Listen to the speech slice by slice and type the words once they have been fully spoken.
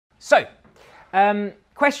So,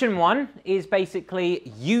 question 1 is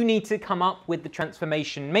basically you need to come up with the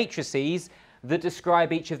transformation matrices that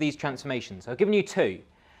describe each of these transformations. I've given you 2.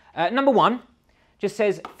 Number 1 just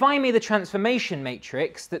says, find me the transformation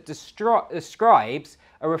matrix that describes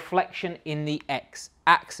a reflection in the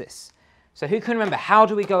x-axis. So who can remember, how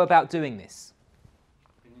do we go about doing this?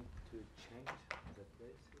 We need to change the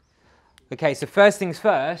basis. Okay, so first things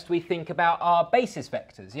first, we think about our basis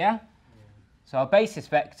vectors, yeah? So our basis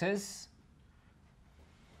vectors,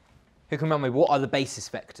 who can remember what are the basis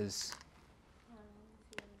vectors?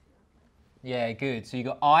 Yeah, good. So you've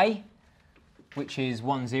got I, which is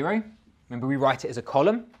 1, 0. Remember, we write it as a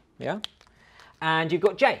column, yeah? And you've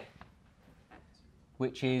got J,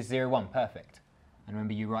 which is 0, 1, perfect. And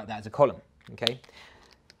remember, you write that as a column, okay?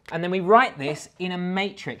 And then we write this in a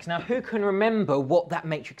matrix. Now, who can remember what that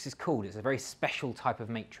matrix is called? It's a very special type of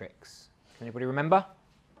matrix. Can anybody remember?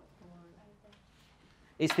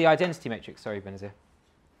 It's the identity matrix. Sorry, Benazir.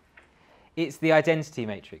 It's the identity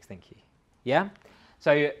matrix, thank you. Yeah?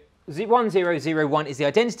 So 1, 0, 0, 1 is the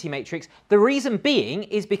identity matrix. The reason being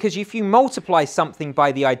is because if you multiply something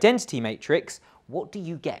by the identity matrix, what do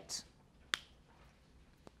you get?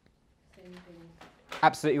 Same thing.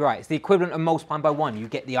 Absolutely right. It's the equivalent of multiplying by 1. You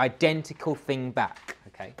get the identical thing back.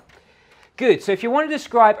 Okay. Good. So if you want to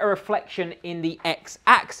describe a reflection in the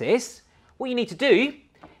x-axis, what you need to do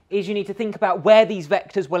is you need to think about where these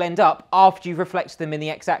vectors will end up after you've reflected them in the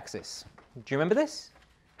x-axis. Do you remember this?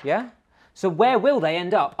 Yeah? So where will they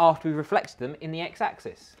end up after we've reflected them in the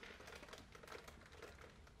x-axis?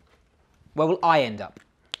 Where will I end up?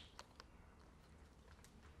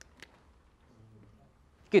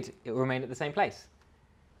 Good, it will remain at the same place.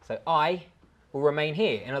 So I will remain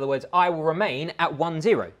here. In other words, I will remain at 1,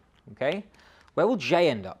 0. Okay? Where will J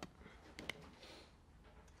end up?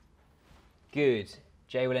 Good.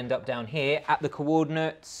 J will end up down here at the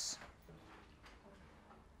coordinates.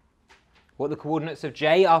 What are the coordinates of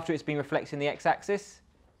J after it's been reflected in the x-axis?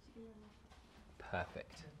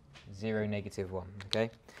 Perfect. 0, negative 1.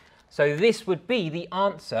 Okay. So this would be the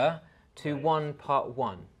answer to 1 part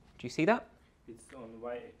 1. Do you see that? It's on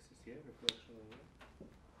y-axis, yeah? Reflection on y.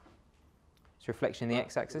 It's reflection in the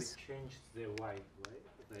x-axis. We change the y,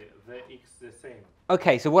 right? The x the same.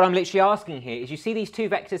 Okay, so what I'm literally asking here is you see these 2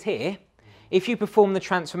 vectors here? If you perform the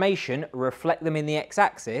transformation, reflect them in the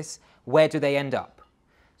x-axis, where do they end up?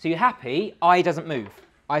 So you're happy, I doesn't move.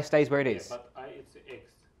 I stays where it is. Yeah, but I, it's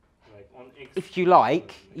x. Like on x. If you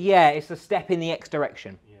like, yeah, it's a step in the x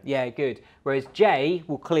direction. Yeah, good. Whereas J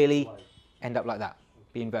will clearly end up like that,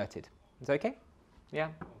 be inverted. Is that okay? Yeah?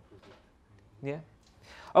 Yeah.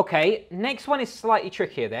 Okay, next one is slightly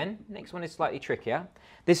trickier then. Next one is slightly trickier.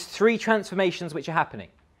 There's 3 transformations which are happening.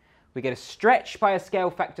 We get a stretch by a scale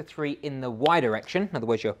factor 3 in the y direction. In other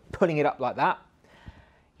words, you're pulling it up like that.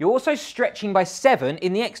 You're also stretching by 7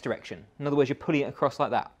 in the x direction. In other words, you're pulling it across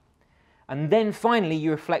like that. And then finally, you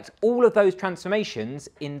reflect all of those transformations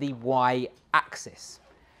in the y-axis.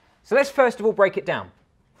 So let's first of all break it down.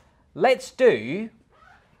 Let's do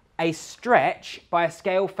a stretch by a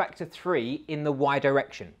scale factor 3 in the y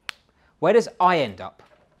direction. Where does I end up?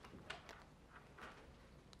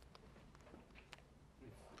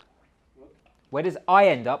 Where does I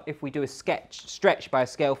end up if we do a stretch by a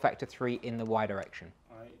scale factor 3 in the y direction?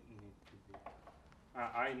 I need to be.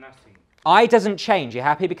 I nothing. I doesn't change. You're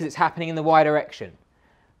happy because it's happening in the y direction.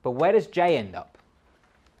 But where does J end up?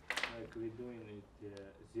 Like we're doing it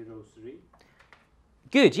 0, 3.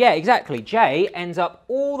 Good, yeah, exactly. J ends up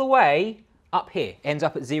all the way up here, ends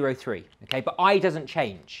up at 0, 3. Okay, but I doesn't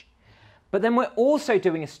change. But then we're also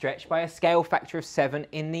doing a stretch by a scale factor of 7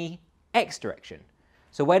 in the x direction.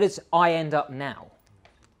 So where does I end up now?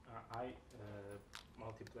 I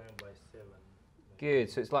multiply by 7. Good,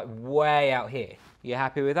 so it's like way out here. You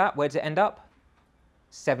happy with that? Where does it end up?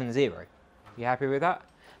 7, 0. You happy with that?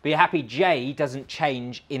 But you're happy J doesn't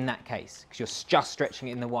change in that case because you're just stretching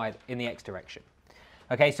it in the x direction.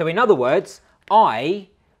 Okay, so in other words, I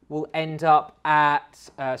will end up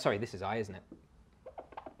at, sorry, this is I, isn't it?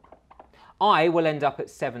 I will end up at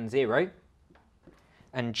 7, 0.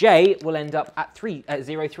 And J will end up at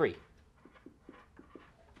 0, 3.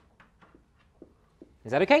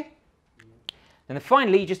 Is that okay? And then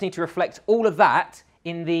finally, you just need to reflect all of that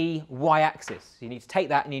in the y-axis. You need to take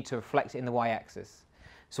that and you need to reflect it in the y-axis.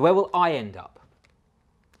 So where will I end up?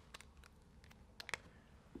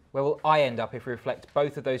 Where will I end up if we reflect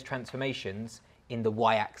both of those transformations in the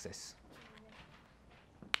y-axis?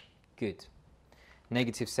 Good.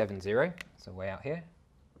 Negative 7, 0. So way out here.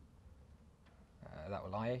 That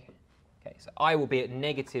will I. Okay, so I will be at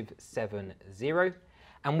negative 7, 0.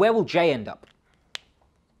 And where will J end up?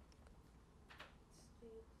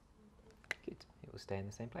 it will stay in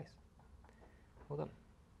the same place. Well done.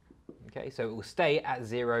 Okay, so it will stay at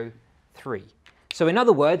 0, 3. So in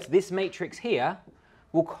other words, this matrix here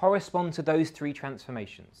will correspond to those three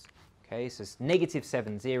transformations. Okay, so it's negative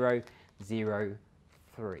 7, 0, 0,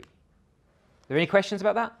 3. Are there any questions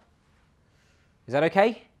about that? Is that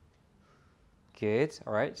okay? Good,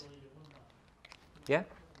 all right. Yeah?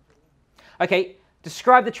 Okay,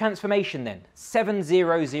 describe the transformation then. 7,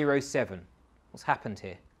 0, 0, 7. What's happened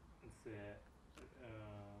here? It's a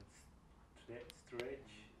stretch.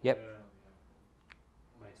 Yep.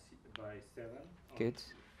 By 7. Good.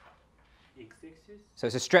 X-axis. So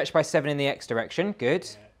it's a stretch by 7 in the x direction. Good.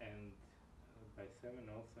 And by 7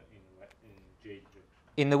 also in J direction.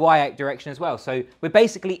 In the y direction as well. So we're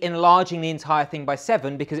basically enlarging the entire thing by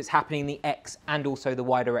 7 because it's happening in the x and also the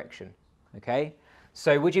y direction. Okay?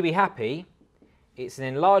 So would you be happy? It's an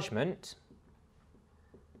enlargement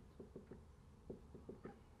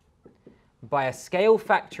by a scale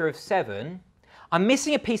factor of 7. I'm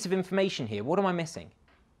missing a piece of information here. What am I missing?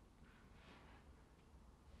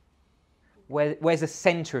 Where's the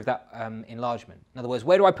centre of that enlargement? In other words,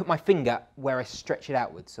 where do I put my finger where I stretch it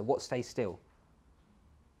outwards? So what stays still?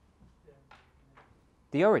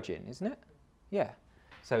 The origin, isn't it? Yeah.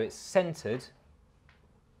 So it's centred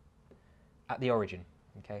at the origin.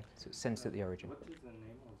 Okay, so it's centred at the origin. What is the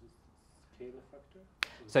name of this scale factor?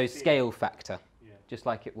 So scale factor, Yeah. just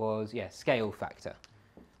like it was, yeah, scale factor.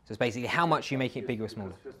 So it's basically how much you make it bigger or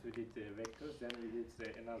smaller. First we did vectors, then we did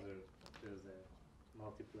another, there's a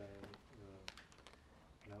multiplier.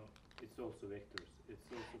 Now it's also vectors.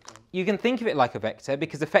 It's also from You can think of it like a vector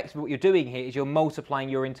because effectively what you're doing here is you're multiplying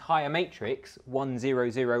your entire matrix, 1, 0,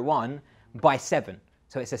 0, 1, by 7.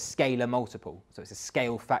 So it's a scalar multiple. So it's a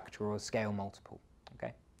scale factor or a scale multiple.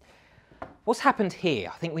 Okay. What's happened here?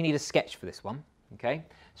 I think we need a sketch for this one. Okay.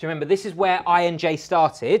 So remember, this is where I and J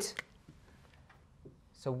started.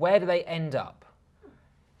 So where do they end up?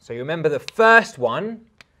 So you remember the first one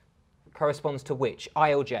corresponds to which?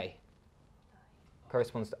 I or J?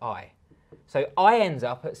 Corresponds to I. So I ends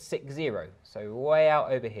up at 6, 0. So way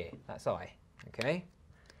out over here. That's I. Okay.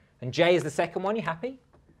 And J is the second one. You happy?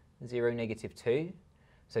 0, negative 2.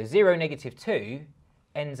 So 0, negative 2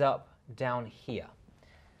 ends up down here.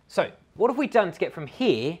 So what have we done to get from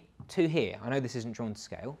here to here? I know this isn't drawn to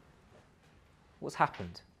scale. What's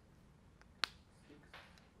happened?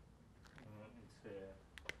 it's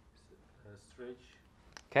a stretch.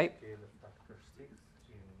 Okay. Scale factor 6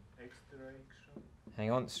 in x direction.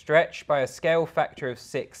 Hang on. Stretch by a scale factor of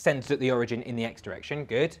 6 centered at the origin in the x direction.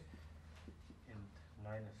 Good. And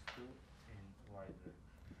 -2 in y direction.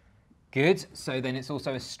 Good. So then it's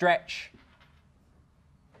also a stretch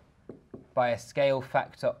by a scale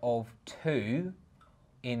factor of 2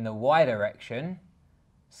 in the y direction,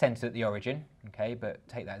 centered at the origin. Okay, but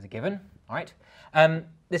take that as a given. All right.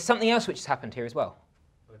 There's something else which has happened here as well.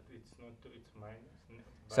 But it's not, it's minus.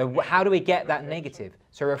 So how do we get that negative?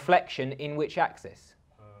 So reflection in which axis?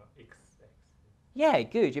 X-axis. Yeah,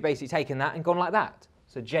 good. You're basically taken that and gone like that.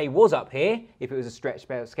 So J was up here if it was a stretch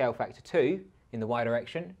by a scale factor 2 in the y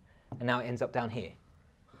direction, and now it ends up down here.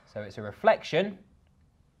 So it's a reflection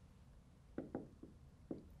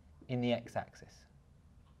in the x-axis.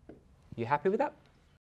 You happy with that?